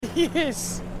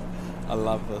Yes. I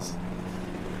love this.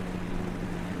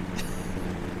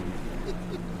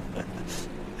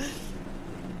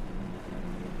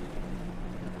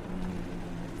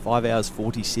 Five hours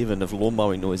 47 of lawn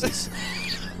mowing noises.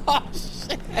 Oh,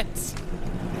 shit.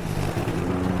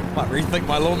 Might rethink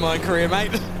my lawn mowing career,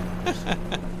 mate.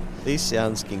 These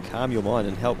sounds can calm your mind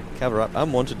and help cover up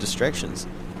unwanted distractions.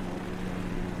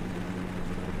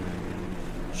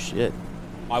 Shit.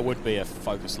 I would be a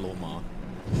focused lawnmower.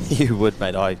 You would,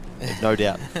 mate, I have no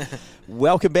doubt.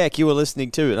 Welcome back. You are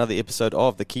listening to another episode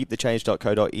of the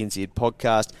keepthechange.co.nz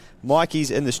podcast.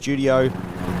 Mikey's in the studio.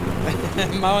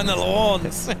 Mowing the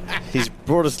lawns. He's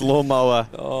brought us lawnmower.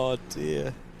 Oh,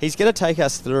 dear. He's going to take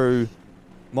us through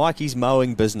Mikey's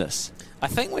mowing business. I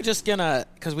think we're just going to,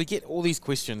 because we get all these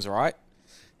questions, right?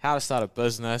 How to start a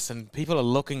business, and people are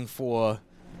looking for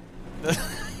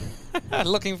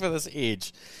looking for this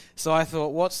edge. So I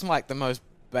thought, what's like the most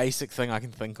basic thing I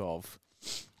can think of?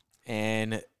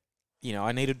 And, you know,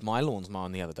 I needed my lawns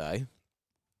mowing the other day.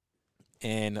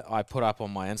 And I put up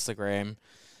on my Instagram,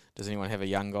 does anyone have a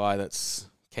young guy that's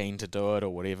keen to do it or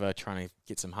whatever, trying to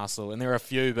get some hustle? And there are a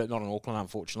few, but not in Auckland,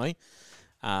 unfortunately.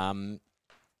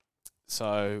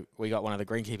 So we got one of the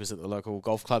greenkeepers at the local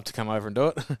golf club to come over and do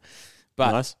it.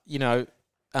 But, Nice. you know,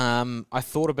 I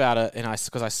thought about it, and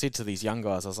because I said to these young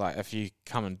guys, I was like, if you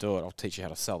come and do it, I'll teach you how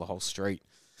to sell the whole street,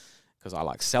 because I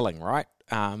like selling, right?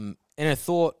 And I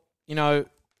thought, you know,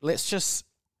 let's just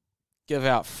give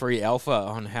out free alpha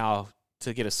on how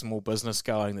to get a small business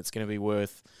going that's going to be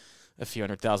worth a few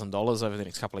 $100,000 over the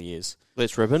next couple of years.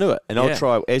 Let's rip into it. And Yeah. I'll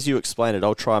try, as you explain it,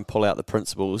 I'll try and pull out the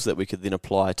principles that we could then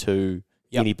apply to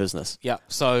any business. Yeah.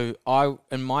 So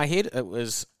in my head, it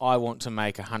was, I want to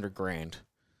make $100,000,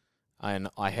 and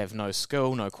I have no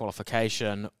skill, no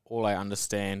qualification. All I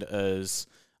understand is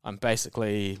I'm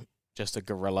basically just a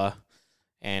gorilla,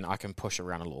 and I can push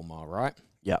around a lawnmower, right?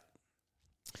 Yep.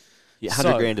 Yeah,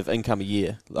 100 grand of income a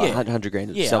year. Like Yeah. 100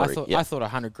 grand of salary. I thought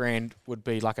 $100,000 would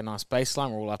be like a nice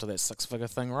baseline. We're all after that six-figure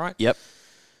thing, right? Yep.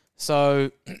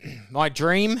 So my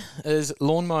dream is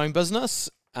lawn mowing business.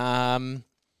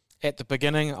 At the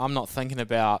beginning, I'm not thinking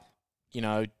about, you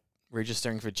know,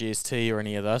 registering for GST or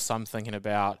any of this. I'm thinking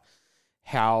about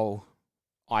how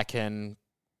I can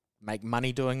make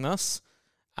money doing this.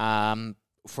 From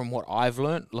what I've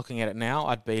learned, looking at it now,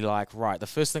 I'd be like, right, the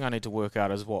first thing I need to work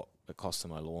out is what it costs to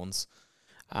mow lawns,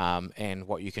 and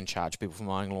what you can charge people for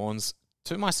mowing lawns.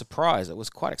 To my surprise, it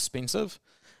was quite expensive.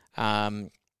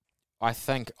 I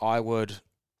think I would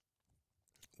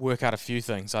work out a few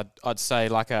things. I'd say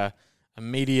like a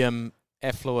medium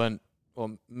affluent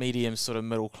or medium sort of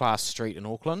middle class street in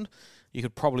Auckland, you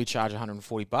could probably charge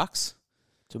 $140.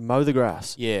 To mow the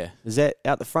grass. Yeah. Is that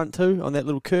out the front too, on that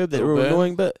little curb, that Little real berm.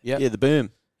 annoying bit? Yep. Yeah, the berm.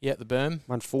 Yeah, the berm.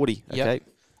 140. Yep. Okay.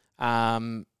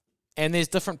 And there's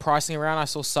different pricing around. I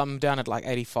saw some down at like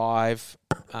 85.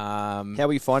 How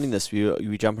are you finding this?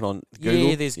 You jumping on Google?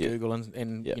 Yeah, there's Google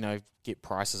and Yep. you know, get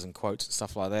prices and quotes and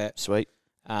stuff like that. Sweet.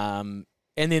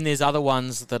 And then there's other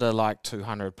ones that are like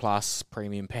 200 plus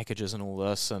premium packages and all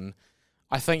this. And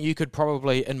I think you could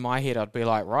probably, in my head, I'd be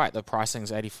like, right, the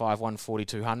pricing's 85, 140,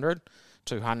 200.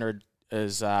 200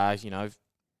 is, you know,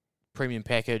 premium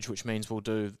package, which means we'll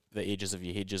do the edges of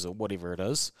your hedges or whatever it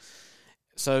is.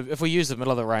 So if we use the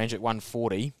middle of the range at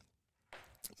 140,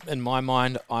 in my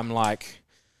mind, I'm like,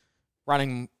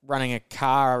 running a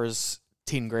car is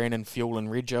 10 grand in fuel and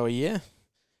rego a year,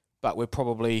 but we're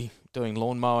probably doing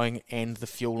lawn mowing and the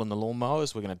fuel in the lawn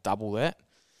mowers. We're going to double that.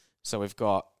 So we've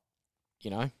got, you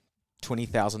know,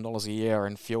 $20,000 a year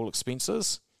in fuel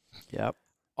expenses. Yep.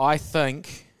 I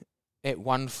think at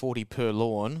 140 per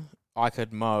lawn, I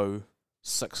could mow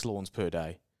 6 lawns per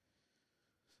day.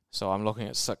 So I'm looking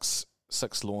at six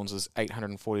lawns is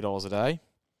 $840 a day.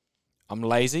 I'm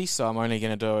lazy, so I'm only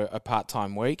going to do a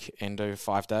part-time week and do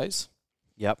 5 days.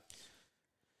 Yep.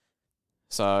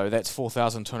 So that's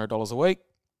 $4,200 a week.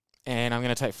 And I'm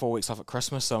going to take 4 weeks off at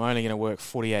Christmas, so I'm only going to work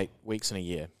 48 weeks in a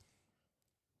year.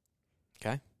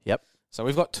 Okay? Yep. So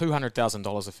we've got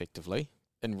 $200,000 effectively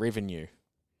in revenue.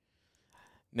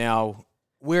 Now,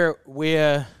 where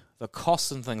the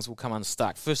costs and things will come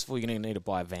unstuck, first of all, you're going to need to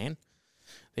buy a van.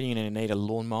 Then you're going to need a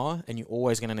lawnmower, and you're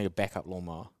always going to need a backup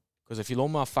lawnmower. Because if your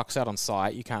lawnmower fucks out on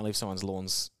site, you can't leave someone's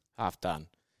lawns half done.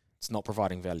 It's not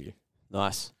providing value.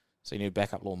 Nice. So you need a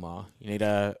backup lawnmower. You need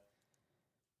a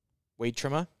weed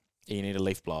trimmer, and you need a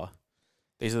leaf blower.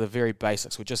 These are the very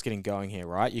basics. We're just getting going here,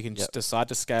 right? You can just decide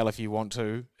to scale if you want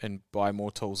to and buy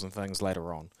more tools and things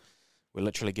later on. We're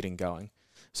literally getting going.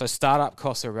 So startup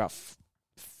costs are about,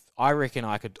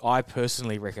 I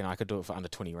personally reckon I could do it for under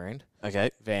 20 grand.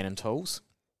 Okay. Van and tools.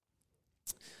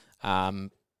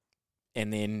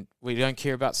 And then we don't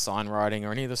care about sign writing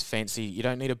or any of this fancy. You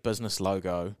don't need a business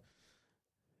logo.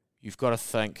 You've got to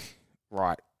think,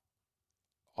 right,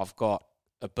 I've got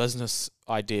a business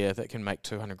idea that can make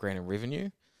 200 grand in revenue.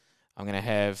 I'm going to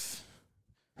have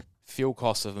fuel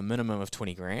costs of a minimum of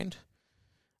 20 grand.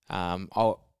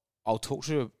 I'll talk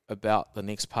to you about the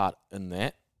next part in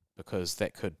that because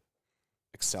that could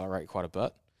accelerate quite a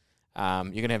bit.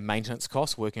 You're going to have maintenance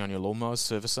costs, working on your lawnmowers,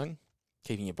 servicing,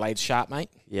 keeping your blades sharp, mate.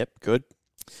 Yep, good.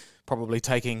 Probably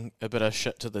taking a bit of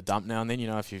shit to the dump now and then, you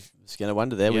know, if you've... I was going to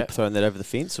wonder there, we're throwing that over the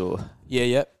fence or...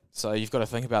 Yeah. So you've got to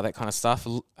think about that kind of stuff.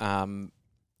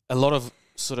 A lot of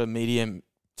sort of medium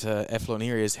to affluent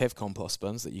areas have compost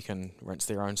bins that you can rinse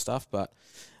their own stuff, but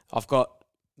I've got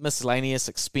miscellaneous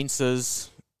expenses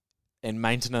and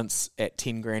maintenance at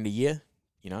 10 grand a year,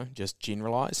 you know, just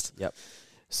generalised. Yep.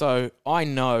 So I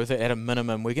know that at a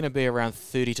minimum we're going to be around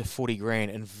 30 to 40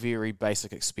 grand in very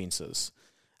basic expenses.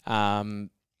 And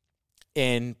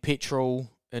petrol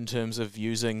in terms of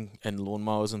using in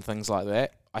lawnmowers and things like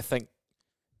that, I think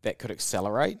that could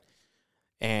accelerate.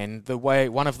 And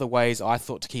one of the ways I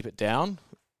thought to keep it down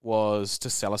was to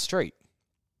sell a street.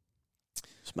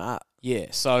 Smart. Yeah,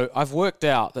 so I've worked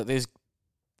out that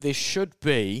there should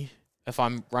be, if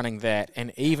I'm running that,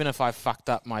 and even if I fucked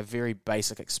up my very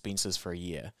basic expenses for a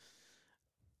year,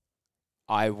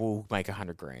 I will make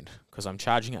 100 grand because I'm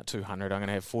charging at 200. I'm going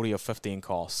to have 40 or 50 in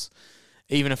costs.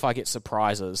 Even if I get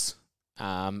surprises,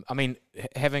 having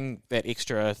that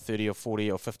extra 30 or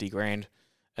 40 or 50 grand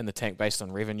in the tank based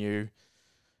on revenue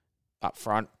up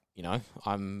front, you know,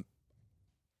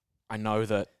 I know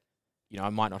that, you know, I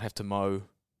might not have to mow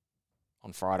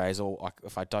on Fridays, or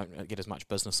if I don't get as much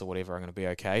business or whatever, I'm going to be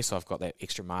okay. So I've got that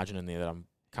extra margin in there that I'm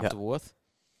comfortable with.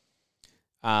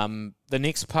 The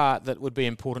next part that would be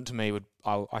important to me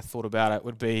I thought about it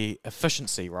would be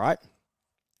efficiency, right?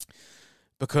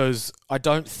 Because I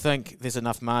don't think there's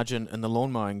enough margin in the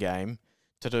lawn mowing game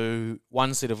to do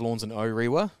one set of lawns in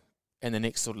Orewa and the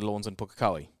next sort of lawns in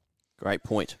Pukekohe. Great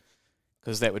point.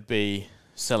 Because that would be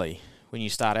silly. When you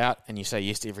start out and you say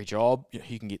yes to every job,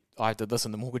 you can get... I did this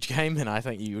in the mortgage game, and I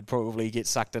think you would probably get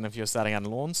sucked in if you're starting on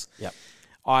lawns. Yep.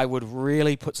 I would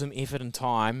really put some effort and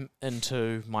time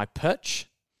into my pitch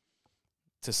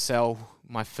to sell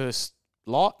my first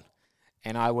lot,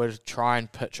 and I would try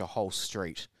and pitch a whole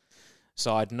street.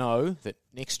 So I'd know that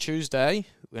next Tuesday,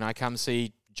 when I come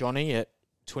see Johnny at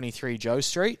 23 Joe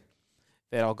Street,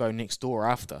 that I'll go next door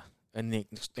after, and the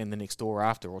next door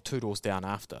after, or two doors down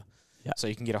after. Yep. So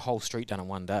you can get a whole street done in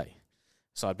one day.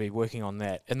 So I'd be working on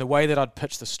that. And the way that I'd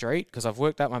pitch the street, because I've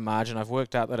worked out my margin, I've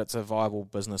worked out that it's a viable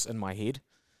business in my head,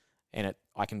 and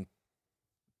I can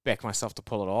back myself to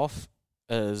pull it off,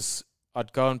 is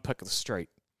I'd go and pick the street.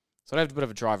 So I'd have a bit of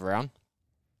a drive around.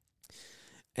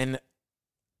 And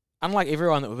unlike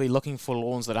everyone that would be looking for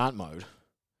lawns that aren't mowed,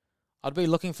 I'd be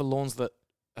looking for lawns that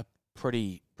are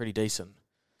pretty decent.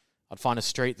 I'd find a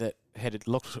street that had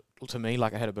looked to me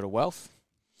like it had a bit of wealth.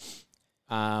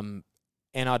 And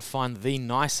I'd find the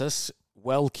nicest,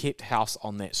 well-kept house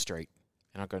on that street.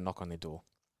 And I'd go knock on their door.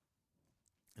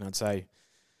 And I'd say,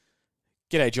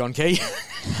 "G'day, John Key."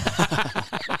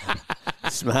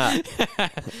 Smart.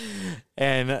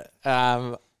 And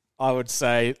I would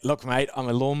say, "Look, mate, I'm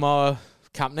a lawnmower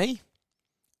company.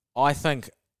 I think,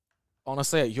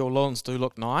 honestly, your lawns do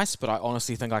look nice, but I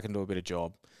honestly think I can do a better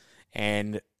job.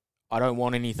 And I don't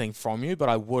want anything from you, but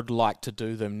I would like to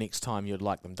do them next time you'd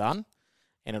like them done.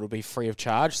 And it'll be free of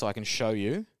charge so I can show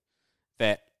you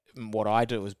that what I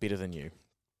do is better than you."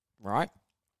 Right?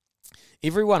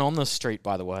 Everyone on this street,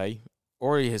 by the way,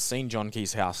 already has seen John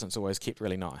Key's house, and it's always kept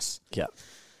really nice. Yeah.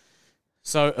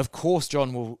 So, of course,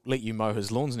 John will let you mow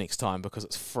his lawns next time because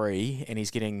it's free and he's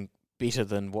getting better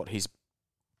than what he's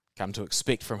come to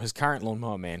expect from his current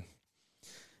lawnmower man.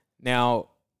 Now,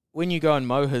 when you go and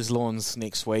mow his lawns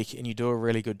next week and you do a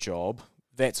really good job,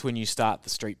 that's when you start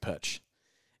the street pitch.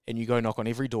 And you go knock on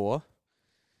every door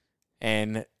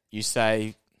and you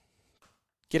say,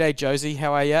 "G'day, Josie,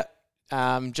 how are you?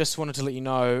 Just wanted to let you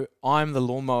know I'm the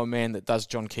lawnmower man that does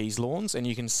John Key's lawns," and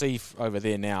you can see over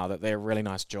there now that they're a really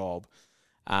nice job.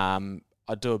 I'd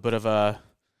do a bit of an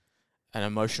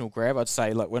emotional grab. I'd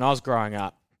say, look, when I was growing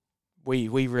up, we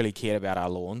really cared about our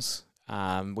lawns.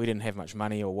 We didn't have much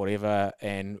money or whatever,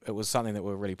 and it was something that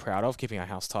we were really proud of, keeping our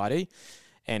house tidy.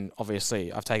 And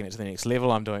obviously, I've taken it to the next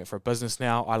level. I'm doing it for a business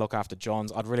now. I look after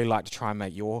John's. I'd really like to try and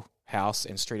make your house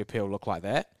and street appeal look like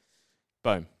that.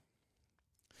 Boom.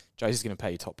 Josie's going to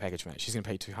pay you top package, mate. She's going to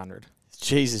pay you 200.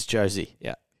 Jesus, Josie.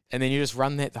 Yeah. And then you just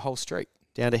run that the whole street.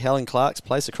 Down to Helen Clark's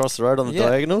place across the road on the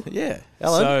diagonal. Yeah.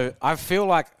 Helen. So I feel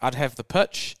like I'd have the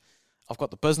pitch. I've got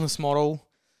the business model.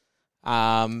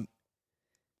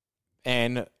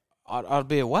 and I'd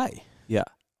be away. Yeah.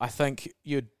 I think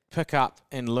you'd pick up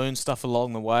and learn stuff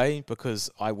along the way because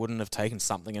I wouldn't have taken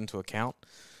something into account.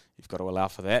 You've got to allow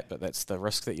for that, but that's the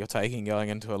risk that you're taking going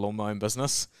into a lawn mowing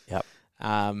business. Yep.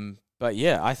 But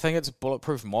yeah, I think it's a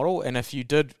bulletproof model, and if you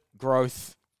did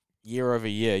growth year over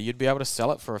year, you'd be able to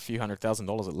sell it for a few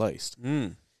 $100,000 at least.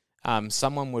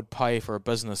 Someone would pay for a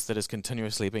business that has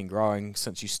continuously been growing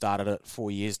since you started it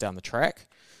 4 years down the track.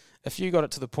 If you got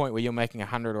it to the point where you're making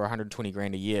 100 or 120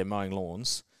 grand a year mowing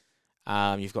lawns,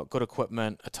 you've got good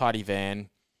equipment, a tidy van,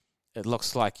 it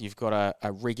looks like you've got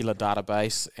a regular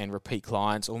database and repeat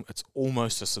clients. It's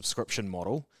almost a subscription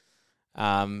model.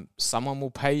 Someone will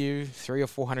pay you 300 or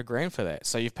 400 grand for that.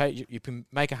 So you can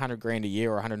make 100 grand a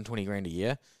year or 120 grand a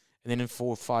year, and then in 4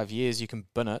 or 5 years you can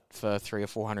bin it for 300 or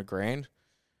 400 grand,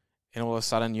 and all of a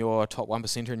sudden you're a top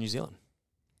 1% in New Zealand.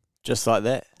 Just like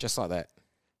that. Just like that.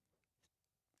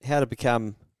 How to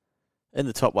become in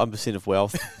the top 1% of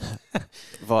wealth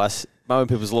via mowing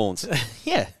people's lawns.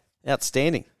 Yeah.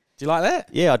 Outstanding. Do you like that?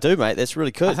 Yeah, I do, mate. That's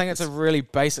really good. I think it's a really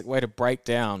basic way to break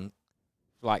down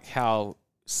like how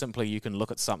simply you can look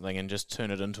at something and just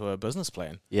turn it into a business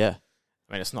plan. Yeah.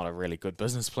 I mean, it's not a really good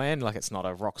business plan. Like, it's not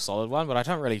a rock solid one, but I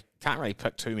can't really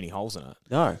pick too many holes in it.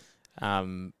 No.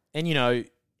 And, you know,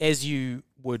 as you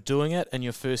were doing it in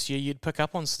your first year, you'd pick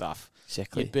up on stuff.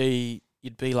 Exactly.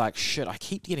 You'd be like, shit, I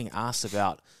keep getting asked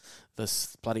about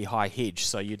this bloody high hedge,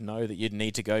 so you'd know that you'd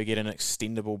need to go get an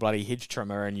extendable bloody hedge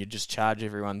trimmer, and you'd just charge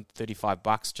everyone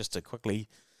 $35 just to quickly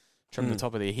trim the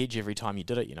top of their hedge every time you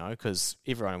did it, you know, because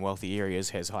everyone in wealthy areas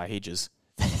has high hedges.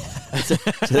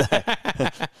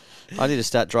 I need to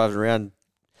start driving around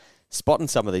spotting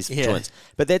some of these joints.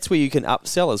 But that's where you can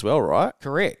upsell as well, right?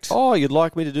 Correct. Oh, you'd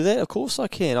like me to do that? Of course I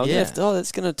can.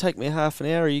 That's going to take me half an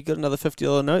hour. You got another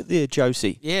 $50 note there,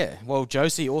 Josie. Yeah. Well,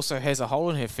 Josie also has a hole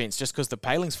in her fence just because the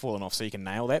paling's fallen off, so you can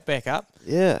nail that back up.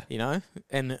 Yeah. You know,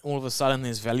 and all of a sudden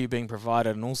there's value being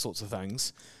provided and all sorts of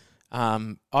things.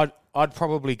 I'd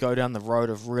probably go down the road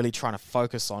of really trying to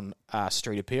focus on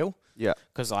street appeal. Yeah.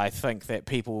 Because I think that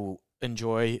people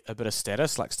enjoy a bit of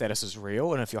status. Like, status is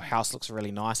real, and if your house looks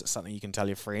really nice, it's something you can tell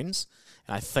your friends.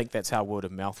 And I think that's how word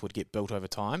of mouth would get built over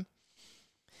time.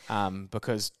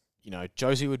 Because, you know,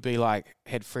 Josie would be like,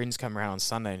 had friends come around on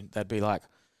Sunday, and they'd be like,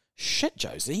 shit,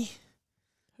 Josie,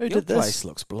 Who your did this? place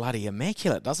looks bloody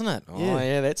immaculate, doesn't it? Yeah. Oh,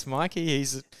 yeah, that's Mikey.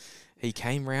 He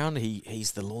came round.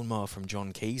 He's the lawnmower from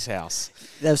John Key's house.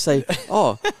 They'll say,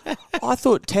 "Oh, I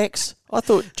thought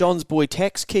John's boy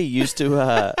Tax Key used to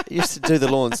do the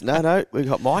lawns." No, we've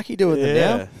got Mikey doing them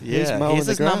now. Yeah, mowing here's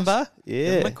the his grass. number. Yeah,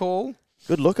 Give him a call.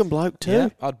 good looking bloke too. Yeah,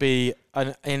 I'd be.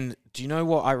 And do you know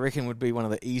what I reckon would be one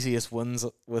of the easiest wins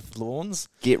with lawns?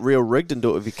 Get real rigged and do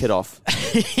it with your kid off.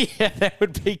 Yeah, that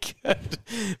would be good.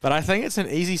 But I think it's an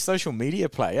easy social media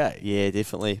play, eh? Yeah,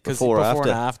 definitely. Because Before or after.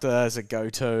 and after is a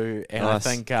go-to, and Nice.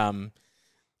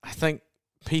 I think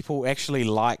people actually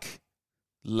like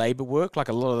labour work. Like,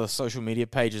 a lot of the social media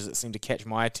pages that seem to catch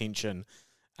my attention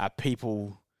are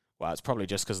people. Well, it's probably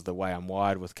just because of the way I'm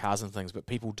wired with cars and things, but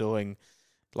people doing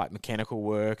like mechanical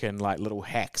work and like little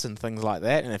hacks and things like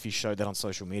that. And if you showed that on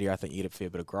social media, I think you get a fair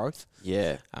bit of growth.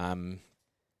 Yeah.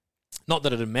 Not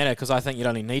that it'd matter, because I think you'd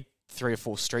only need 3 or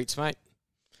 4 streets, mate.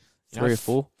 You know, 3 or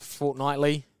 4?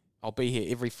 Fortnightly. I'll be here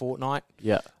every fortnight.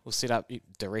 Yeah. We'll set up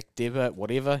direct debit,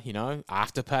 whatever, you know,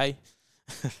 afterpay.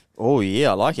 Oh,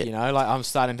 yeah, I like it. You know, like, I'm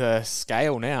starting to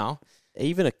scale now.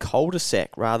 Even a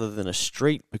cul-de-sac rather than a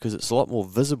street, because it's a lot more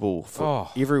visible for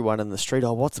everyone in the street.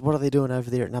 Oh, what are they doing over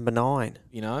there at number 9?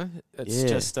 You know, it's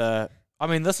just, I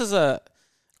mean, this is I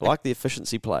like the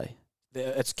efficiency play.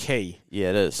 It's key. Yeah,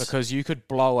 it is. Because you could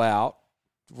blow out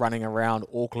running around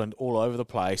Auckland all over the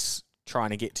place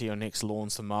trying to get to your next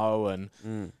lawns to mow. And,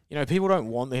 you know, people don't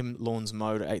want them lawns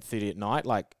mowed at 8:30 at night.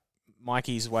 Like,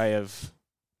 Mikey's way of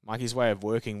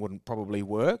working wouldn't probably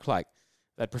work. Like,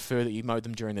 they'd prefer that you mowed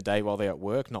them during the day while they're at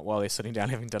work, not while they're sitting down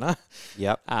having dinner.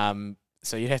 Yep.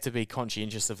 So you'd have to be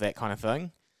conscientious of that kind of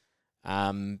thing.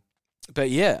 But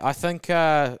yeah, I think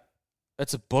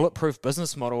it's a bulletproof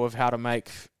business model of how to make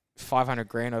 500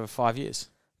 grand over 5 years.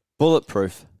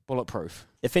 Bulletproof.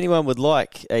 If anyone would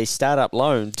like a startup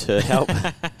loan to help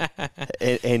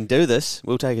and do this,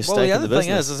 we'll take a stake in the business. Well, the other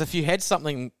thing is if you had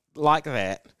something like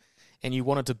that and you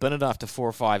wanted to bin it after 4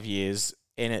 or 5 years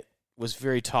and it was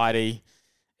very tidy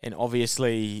and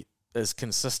obviously is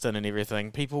consistent and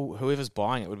everything, whoever's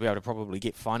buying it would be able to probably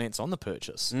get finance on the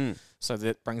purchase. So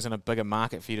that brings in a bigger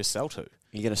market for you to sell to.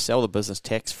 You're going to sell the business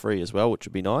tax-free as well, which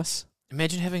would be nice.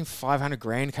 Imagine having 500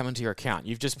 grand come into your account.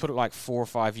 You've just put it like 4 or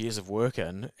 5 years of work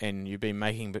in, and you've been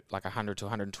making like 100 to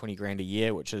 120 grand a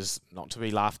year, which is not to be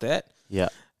laughed at. Yeah.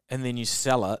 And then you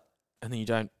sell it and then you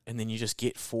don't, and then you just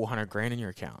get 400 grand in your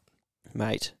account.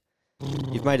 Mate,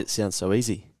 you've made it sound so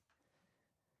easy.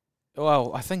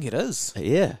 Well, I think it is.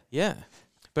 Yeah. Yeah.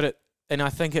 And I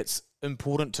think it's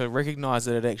important to recognise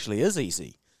that it actually is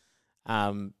easy.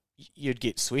 You'd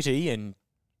get sweaty and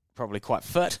probably quite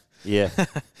fit. Yeah.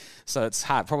 So it's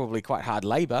hard, probably quite hard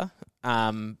labour,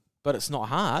 but it's not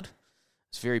hard.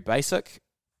 It's very basic,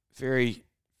 very,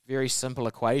 very simple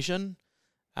equation.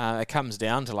 It comes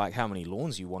down to like how many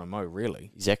lawns you want to mow,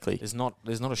 really. Exactly. There's not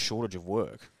a shortage of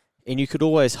work. And you could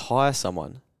always hire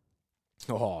someone.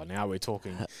 Oh, now we're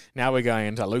talking. Now we're going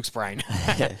into Luke's brain.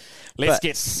 Yeah. Let's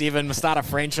get 7, start a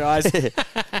franchise.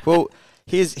 Well,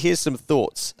 here's some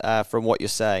thoughts from what you're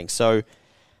saying. So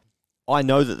I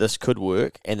know that this could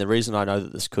work, and the reason I know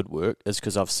that this could work is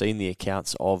because I've seen the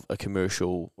accounts of a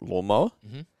commercial lawnmower.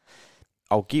 Mm-hmm.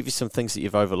 I'll give you some things that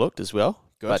you've overlooked as well,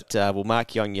 Good. but we'll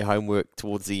mark you on your homework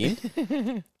towards the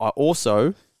end. I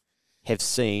also have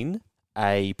seen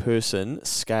a person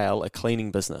scale a cleaning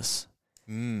business.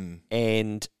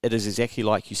 And it is exactly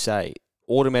like you say,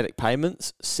 automatic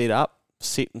payments, set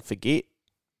and forget,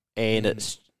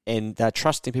 and and they're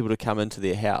trusting people to come into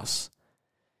their house.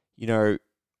 You know,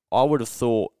 I would have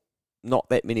thought not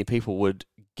that many people would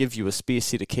give you a spare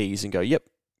set of keys and go, yep,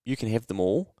 you can have them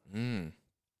all.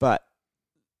 But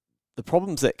the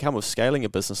problems that come with scaling a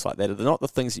business like that are not the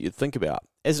things that you'd think about.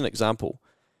 As an example,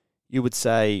 you would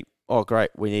say, oh, great,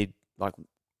 we need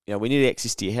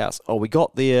access to your house. Oh, we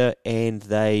got there and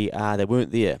they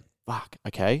weren't there. Fuck,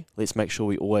 okay, let's make sure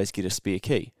we always get a spare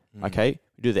key. Okay,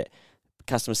 we do that. The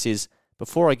customer says,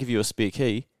 before I give you a spare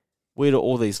key, where do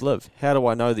all these live? How do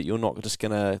I know that you're not just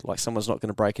gonna, like, someone's not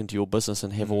gonna break into your business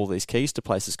and have all these keys to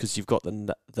places because you've got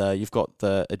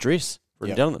the address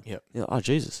written down on them? Yep. You know, oh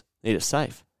Jesus, need it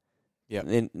safe. Yeah.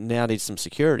 Then now need some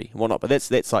security and whatnot. But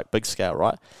that's like big scale,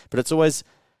 right? But it's always,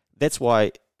 that's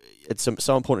why it's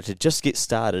so important to just get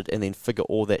started and then figure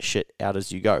all that shit out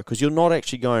as you go, because you're not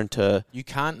actually going to. You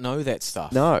can't know that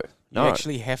stuff. No. You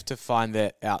actually have to find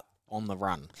that out on the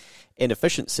run. And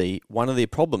efficiency, one of their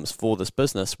problems for this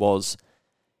business was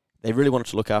they really wanted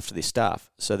to look after their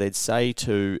staff. So they'd say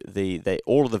to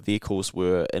all of the vehicles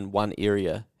were in one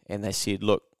area, and they said,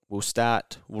 look, we'll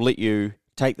let you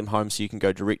take them home so you can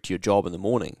go direct to your job in the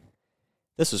morning.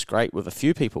 This was great with a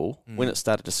few people. When it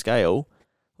started to scale,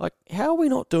 like, how are we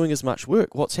not doing as much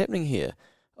work? What's happening here?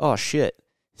 Oh, shit.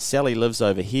 Sally lives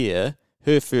over here.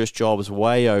 Her first job is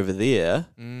way over there.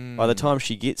 By the time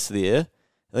she gets there,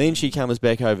 then she comes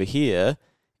back over here,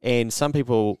 and some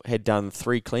people had done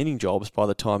 3 cleaning jobs by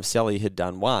the time Sally had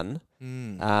done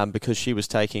 1, because she was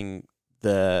taking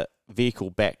the vehicle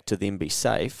back to then be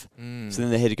safe. So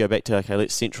then they had to go back to, okay,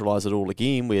 let's centralise it all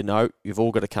again, where no, you've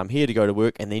all got to come here to go to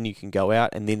work, and then you can go out,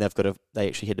 and then they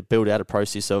actually had to build out a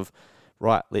process of,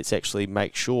 right, let's actually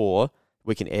make sure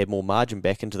we can add more margin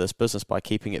back into this business by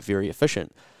keeping it very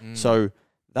efficient. So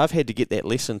they've had to get that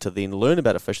lesson to then learn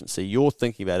about efficiency. You're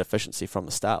thinking about efficiency from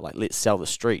the start, like, let's sell the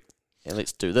street and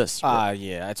let's do this.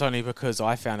 Yeah, it's only because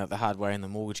I found it the hard way in the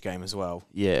mortgage game as well.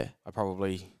 Yeah.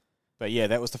 But yeah,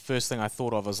 that was the first thing I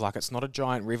thought of, was like, it's not a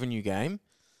giant revenue game,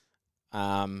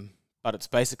 but it's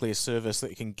basically a service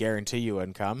that can guarantee you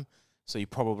income, so you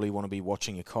probably want to be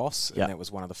watching your costs, and that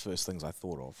was one of the first things I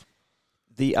thought of.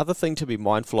 The other thing to be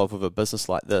mindful of a business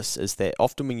like this is that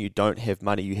often when you don't have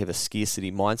money, you have a scarcity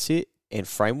mindset and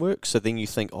framework. So then you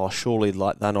think, oh, surely,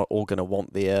 like, they're not all going to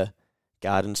want their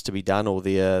gardens to be done or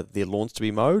their lawns to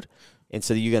be mowed. And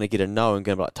so you're going to get a no and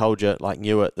going to be like, told you, like,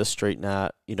 knew it, this street, nah,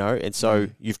 you know. And so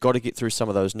you've got to get through some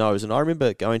of those no's. And I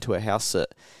remember going to a house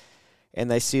sit, and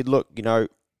they said, look, you know,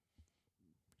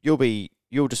 you'll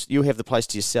have the place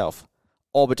to yourself.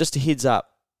 Oh, but just a heads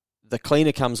up, the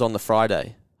cleaner comes on the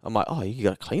Friday. I'm like, oh, you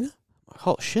got a cleaner? I'm like,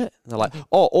 oh, shit. And they're like,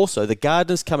 oh, also, the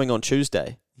gardener's coming on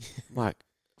Tuesday. I'm like,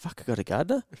 fuck, I got a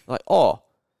gardener? I'm like, oh,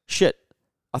 shit.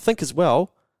 I think as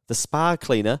well, the spa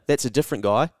cleaner, that's a different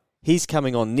guy. He's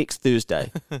coming on next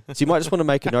Thursday. So you might just want to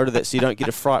make a note of that so you don't get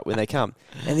a fright when they come.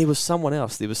 And there was someone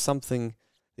else. There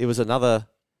was another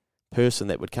person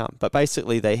that would come. But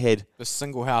basically they had... The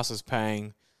single house is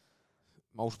paying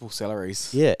multiple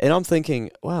salaries. Yeah, and I'm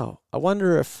thinking, wow, I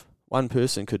wonder if one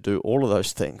person could do all of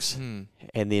those things and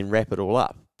then wrap it all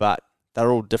up. But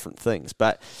they're all different things.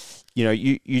 But, you know,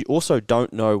 you also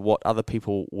don't know what other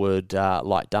people would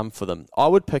like done for them. I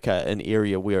would pick an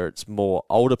area where it's more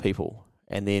older people,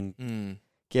 and then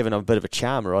given a bit of a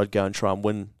charmer, I'd go and try and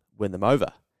win them over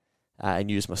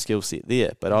and use my skill set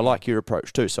there. But I like your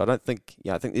approach too. So I think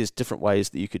there's different ways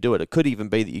that you could do it. It could even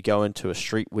be that you go into a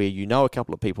street where you know a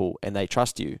couple of people and they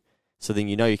trust you. So then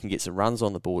you know you can get some runs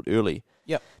on the board early.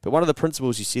 Yep. But one of the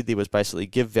principles you said there was basically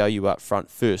give value up front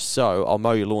first. So I'll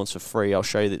mow your lawns for free. I'll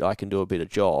show you that I can do a better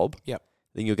job. Yep.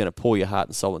 Then you're going to pour your heart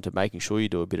and soul into making sure you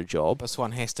do a better job. This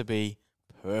one has to be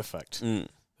perfect.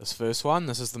 This first one,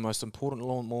 this is the most important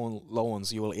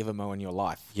lawns you will ever mow in your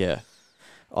life. Yeah.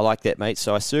 I like that, mate.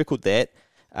 So I circled that.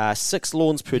 6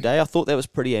 lawns per day. I thought that was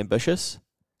pretty ambitious.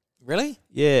 Really?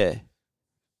 Yeah.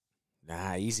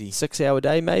 Nah, easy. 6-hour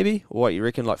day, maybe? Or what, you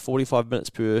reckon, like 45 minutes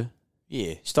per...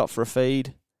 Yeah. Stop for a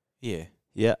feed? Yeah.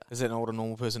 Yeah. Is that not what a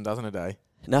normal person does in a day?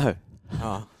 No.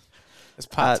 Oh. It's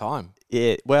part-time.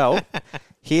 Yeah. Well,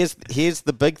 here's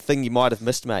the big thing you might have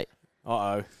missed, mate.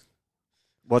 Uh-oh.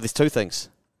 Well, there's 2 things.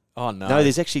 Oh, no. No,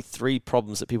 there's actually 3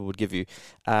 problems that people would give you.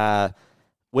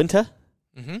 Winter.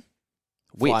 Mm-hmm.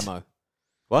 Wet. Fly mow.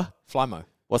 What? Fly mow.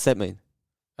 What's that mean?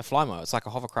 A fly mower. It's like a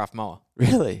hovercraft mower.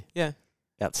 Really? Yeah.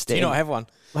 Do Outstanding. you not have one?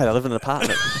 Mate, I live in an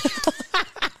apartment.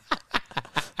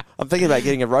 I'm thinking about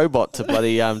getting a robot to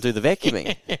bloody do the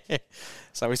vacuuming.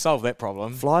 So we solved that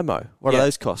problem. Flymo. What do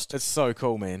those cost? It's so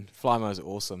cool, man. Fly mowers are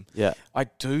awesome. Yeah. I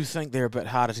do think they're a bit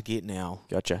harder to get now.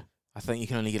 Gotcha. I think you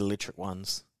can only get electric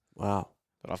ones. Wow.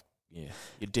 But you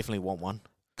definitely want one.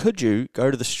 Could you go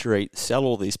to the street, sell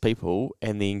all these people,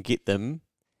 and then get them,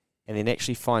 and then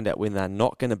actually find out when they're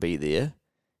not going to be there,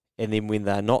 and then when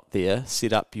they're not there,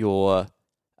 set up your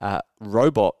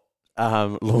robot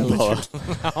lawnmower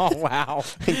Oh, wow.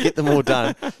 and get them all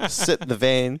done. Sit in the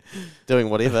van doing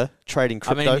whatever, trading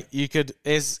crypto. I mean, you could,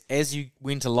 as you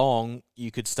went along,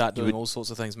 you could start doing all sorts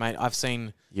of things, mate. I've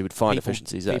seen you would find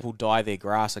efficiencies. People dye their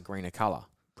grass a greener colour.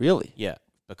 Really? Yeah,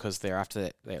 because they're after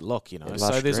that look, you know. That So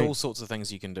lush there's green. all sorts of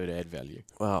things you can do to add value.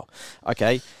 Wow.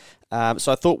 Okay.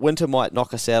 So I thought winter might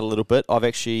knock us out a little bit. I've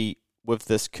actually, with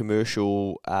this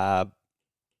commercial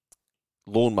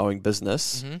lawn mowing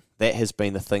business, that has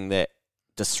been the thing that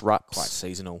disrupts. Quite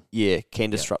seasonal. Yeah, can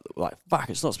disrupt. Like, fuck,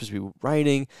 it's not supposed to be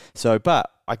raining. So, but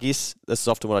I guess this is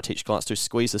often what I teach clients to: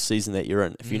 squeeze the season that you're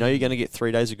in. If you know you're going to get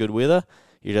 3 days of good weather,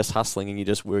 you're just hustling and you're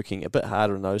just working a bit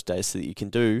harder in those days so that you can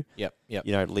do,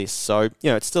 less. So,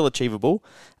 it's still achievable.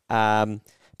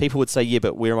 People would say, yeah,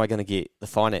 but where am I going to get the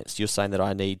finance? You're saying that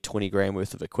I need 20 grand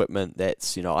worth of equipment.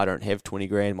 That's, I don't have 20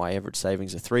 grand. My average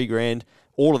savings are 3 grand.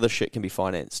 All of this shit can be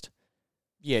financed.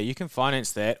 Yeah, you can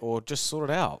finance that or just sort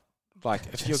it out. Like,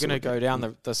 if you're going to go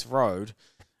down this road,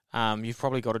 you've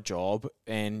probably got a job,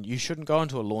 and you shouldn't go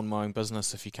into a lawn mowing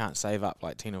business if you can't save up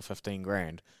like 10 or 15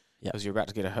 grand. Because you're about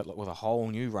to get a hit with a whole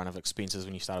new run of expenses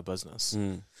when you start a business.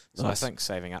 So I think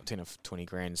saving up 10 or 20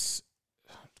 grand's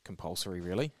compulsory,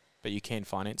 really. But you can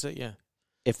finance it, yeah.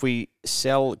 If we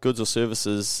sell goods or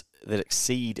services that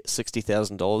exceed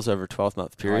 $60,000 over a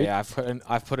 12-month period. Oh, yeah,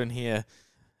 I've put in here.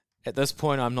 At this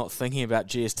point, I'm not thinking about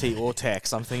GST or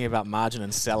tax. I'm thinking about margin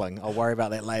and selling. I'll worry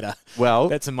about that later. Well,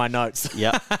 that's in my notes.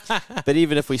 Yeah. But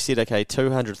even if we said, okay,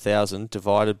 200,000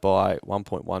 divided by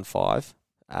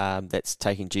 1.15, that's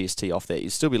taking GST off that, you'd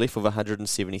still be left with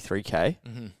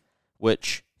 173K,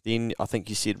 which then I think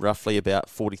you said roughly about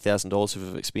 $40,000 worth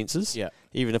of expenses. Yeah.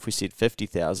 Even if we said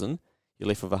 50,000, you're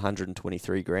left with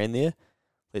 123 grand there.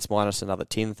 Let's minus another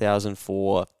 10,000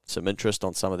 for some interest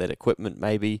on some of that equipment,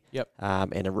 maybe. Yep.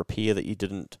 And a repair that you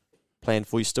didn't plan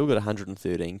for. You still got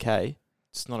 113K.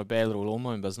 It's not a bad little lawn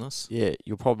mowing business. Yeah,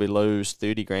 you'll probably lose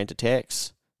 30 grand to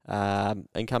tax,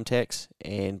 income tax,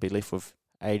 and be left with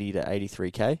 80 to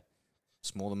 83K.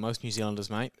 It's more than most New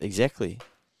Zealanders, mate. Exactly.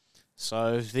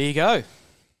 So there you go.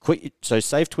 So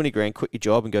save 20 grand, quit your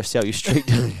job, and go sell your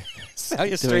street. Sell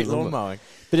your street lawn mowing.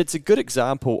 But it's a good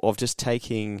example of just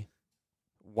taking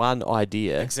one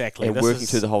idea and working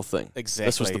through the whole thing. Exactly.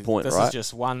 This was the point, right? This is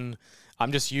just one.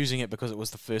 I'm just using it because it was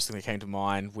the first thing that came to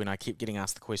mind when I kept getting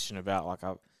asked the question about, like,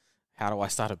 how do I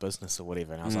start a business or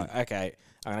whatever. And I was like, okay,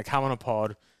 I'm going to come on a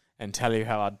pod and tell you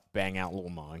how I'd bang out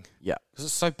lawn mowing. Yeah. Because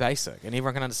it's so basic and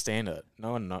everyone can understand it.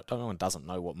 No one doesn't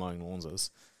know what mowing lawns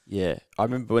is. Yeah, I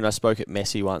remember when I spoke at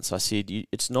Massey once, I said,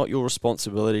 it's not your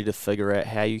responsibility to figure out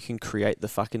how you can create the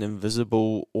fucking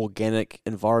invisible, organic,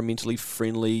 environmentally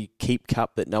friendly keep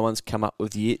cup that no one's come up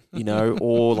with yet,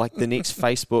 or like the next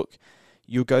Facebook.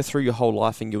 You'll go through your whole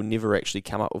life and you'll never actually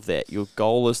come up with that. Your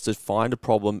goal is to find a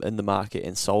problem in the market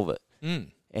and solve it.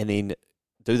 And then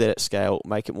do that at scale,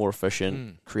 make it more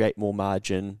efficient, create more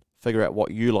margin, figure out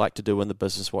what you like to do in the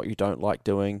business, what you don't like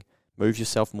doing, move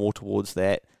yourself more towards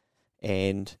that,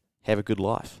 and have a good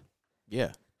life.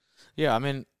 Yeah. Yeah, I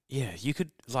mean, you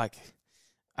could, I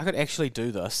could actually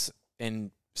do this and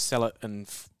sell it in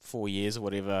 4 years or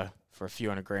whatever for a few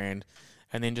hundred grand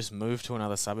and then just move to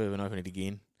another suburb and open it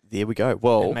again. There we go.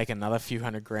 Well, and make another few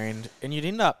 $100 grand. And you'd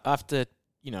end up after,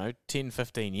 10,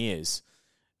 15 years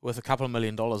with a couple of $1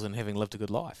 million and having lived a good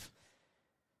life.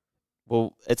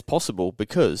 Well, it's possible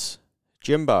because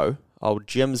Jimbo, old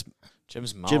Jim's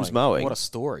Mowing. What a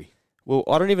story. Well,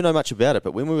 I don't even know much about it,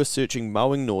 but when we were searching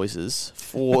mowing noises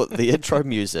for the intro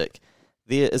music,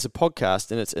 there is a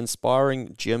podcast and it's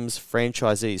inspiring Jim's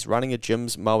franchisees running a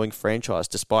Jim's Mowing franchise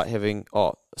despite having,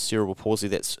 cerebral palsy.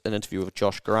 That's an interview with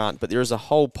Josh Grant. But there is a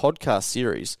whole podcast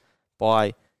series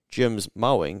by Jim's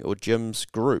Mowing or Jim's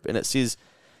Group. And it says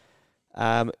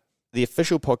the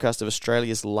official podcast of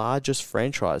Australia's largest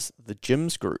franchise, the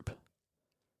Jim's Group.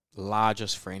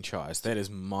 Largest franchise. That is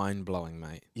mind-blowing,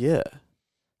 mate. Yeah.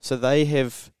 So they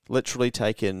have literally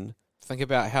taken... Think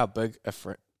about how big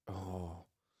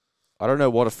I don't know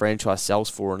what a franchise sells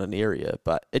for in an area,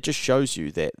 but it just shows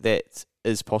you that that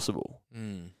is possible.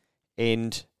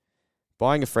 And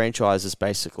buying a franchise is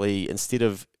basically, instead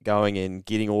of going and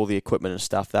getting all the equipment and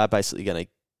stuff, they're basically going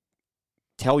to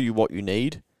tell you what you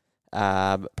need,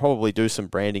 probably do some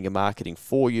branding and marketing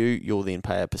for you. You'll then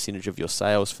pay a percentage of your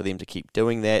sales for them to keep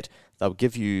doing that. They'll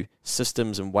give you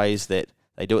systems and ways that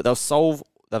they do it.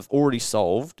 They've already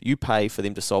solved. You pay for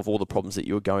them to solve all the problems that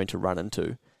you're going to run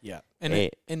into. Yeah.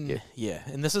 And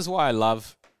this is why I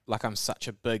love, I'm such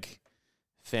a big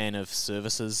fan of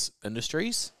services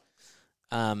industries.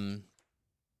 Because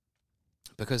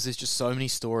there's just so many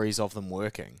stories of them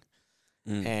working.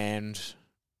 And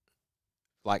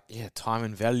time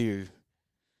and value,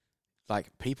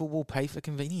 people will pay for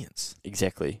convenience.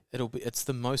 Exactly. It's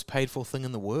the most paid for thing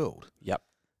in the world. Yep.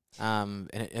 And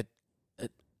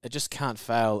it just can't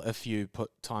fail if you put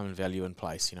time and value in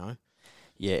place,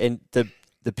 Yeah, and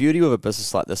the beauty of a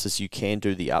business like this is you can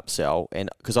do the upsell, and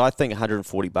because I think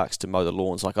 $140 to mow the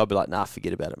lawns, I'd be like, nah,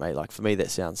 forget about it, mate. For me, that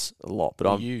sounds a lot, but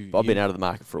I've been out of the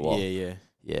market for a while. Yeah.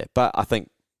 But I think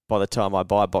by the time I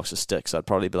buy a box of sticks, I'd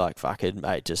probably be like, fuck it,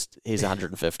 mate, just here's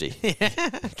 150,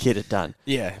 get it done.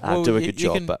 Yeah, do a good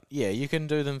job. But you can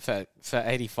do them for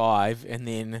 85, and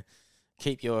then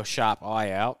keep your sharp eye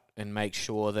out and make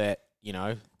sure that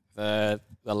the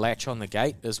latch on the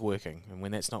gate is working, and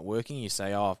when that's not working, you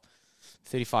say,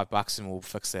 $35 and we'll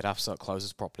fix that up so it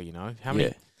closes properly. How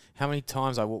many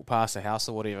times I walk past a house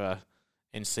or whatever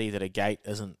and see that a gate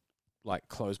isn't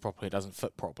closed properly, it doesn't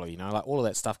fit properly. All of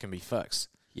that stuff can be fixed.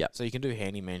 Yeah. So you can do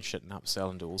handyman shit and upsell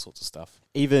and do all sorts of stuff.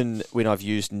 Even when I've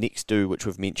used Nextdo, which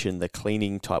we've mentioned, the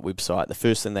cleaning type website, the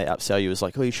first thing they upsell you is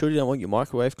you sure you don't want your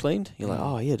microwave cleaned? You're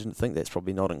I didn't think that's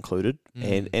probably not included.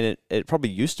 And it probably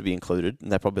used to be included,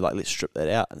 and they're probably let's strip that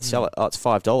out and sell it. Oh, it's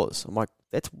 $5. I'm like,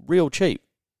 that's real cheap.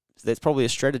 That's probably a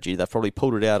strategy. They've probably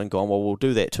pulled it out and gone, well, we'll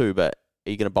do that too, but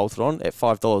are you going to bolt it on at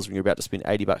 $5 when you're about to spend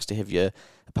 $80 to have your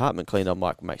apartment cleaned? I'm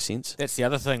like, makes sense. That's the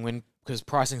other thing, because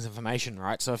pricing's information,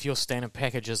 right? So if your standard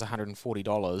package is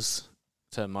 $140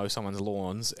 to mow someone's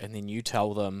lawns, and then you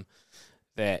tell them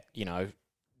that,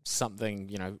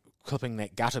 something, clipping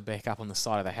that gutter back up on the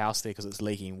side of the house there because it's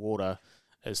leaking water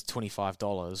is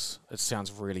 $25, it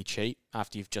sounds really cheap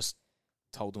after you've just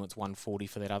told them it's $140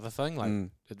 for that other thing.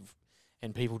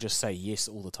 And people just say yes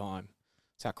all the time.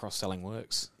 It's how cross-selling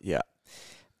works. Yeah.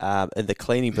 In the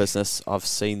cleaning business, I've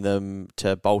seen them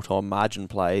to bolt on margin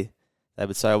play. They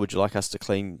would say, would you like us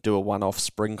to do a one-off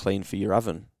spring clean for your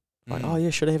oven?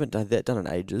 Should I haven't done in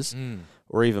ages.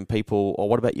 Or even people,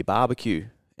 what about your barbecue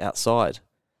outside?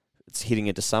 It's heading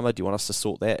into summer. Do you want us to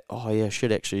sort that?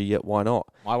 Should actually. Yeah, why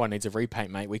not? My one needs a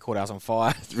repaint, mate. We caught ours on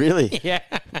fire. Really? Yeah.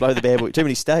 Blow the bad boy. Too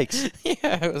many steaks.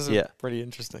 Yeah, it was pretty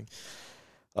interesting.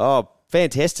 Oh,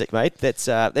 fantastic, mate. That's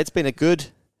been a good,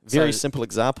 very simple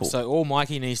example. So all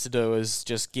Mikey needs to do is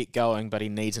just get going, but he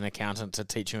needs an accountant to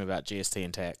teach him about GST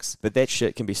and tax. But that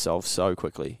shit can be solved so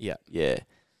quickly. Yeah.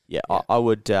 I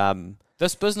would...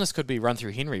 this business could be run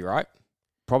through Henry, right?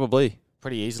 Probably.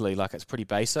 Pretty easily, it's pretty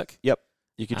basic. Yep.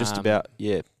 You could just about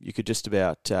do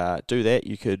that.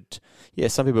 You could,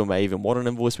 some people may even want an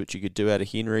invoice, which you could do out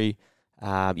of Henry.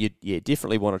 You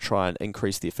definitely want to try and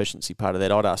increase the efficiency part of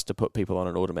that. I'd ask to put people on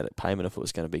an automatic payment if it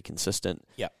was going to be consistent.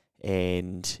 Yep.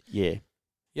 And Yep.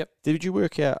 Did you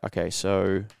work out? Okay,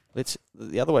 so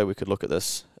the other way we could look at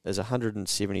this is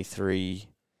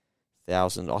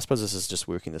 173,000. I suppose this is just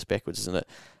working this backwards, isn't it?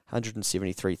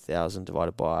 173,000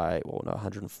 divided by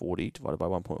 140 divided by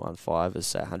 1.15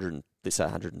 is 100. Let's say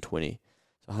 120.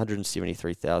 So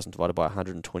 173,000 divided by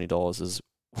 $120 is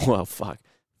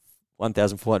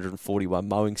 1,441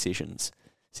 mowing sessions.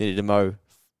 So you need to mow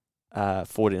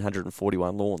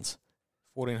 1,441 lawns.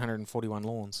 1,441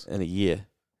 lawns in a year.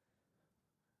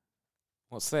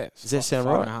 What's that? Does that sound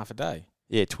right? 5.5 a day.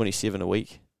 Yeah, 27 a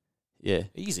week. Yeah.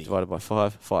 Easy. Divided by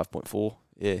 5.4.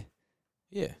 Yeah.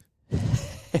 Yeah.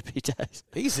 Happy days.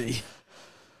 Easy.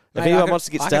 If anyone wants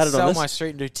to get started on this, I could sell my street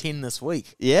and do 10 this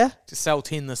week. Yeah? To sell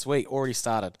 10 this week, already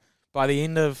started. By the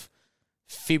end of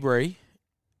February,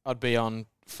 I'd be on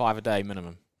 5 a day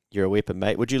minimum. You're a weapon,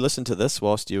 mate. Would you listen to this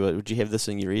whilst would you have this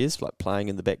in your ears, like playing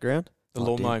in the background? The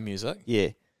lawn mowing music?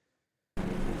 Yeah.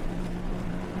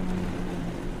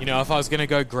 You know, if I was going to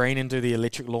go green and do the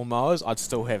electric lawnmowers, I'd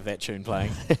still have that tune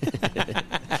playing.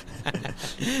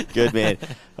 Good, man.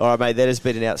 All right, mate, that has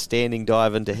been an outstanding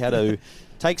dive into how to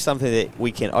take something that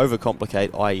we can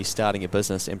overcomplicate, i.e. starting a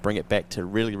business, and bring it back to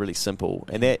really, really simple.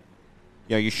 And that,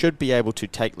 you know, you should be able to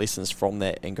take lessons from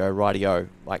that and go, rightio,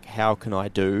 like how can I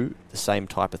do the same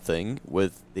type of thing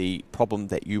with the problem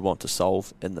that you want to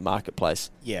solve in the marketplace?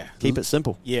 Yeah. Keep it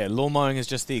simple. Yeah, lawn mowing is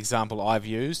just the example I've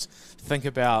used. Think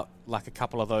about like a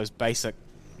couple of those basic,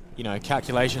 you know,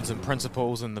 calculations and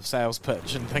principles and the sales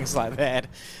pitch and things like that.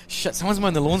 Shit, someone's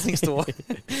mowing the lawns next door.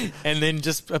 And then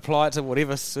just apply it to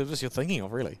whatever service you're thinking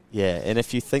of, really. Yeah, and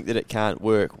if you think that it can't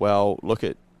work, well,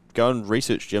 go and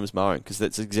research Jim's Mowing, because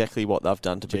that's exactly what they've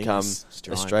done to become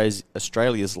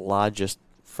Australia's largest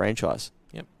franchise.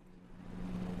 Yep.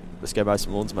 Let's go mow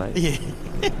some lawns, mate.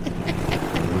 Yeah.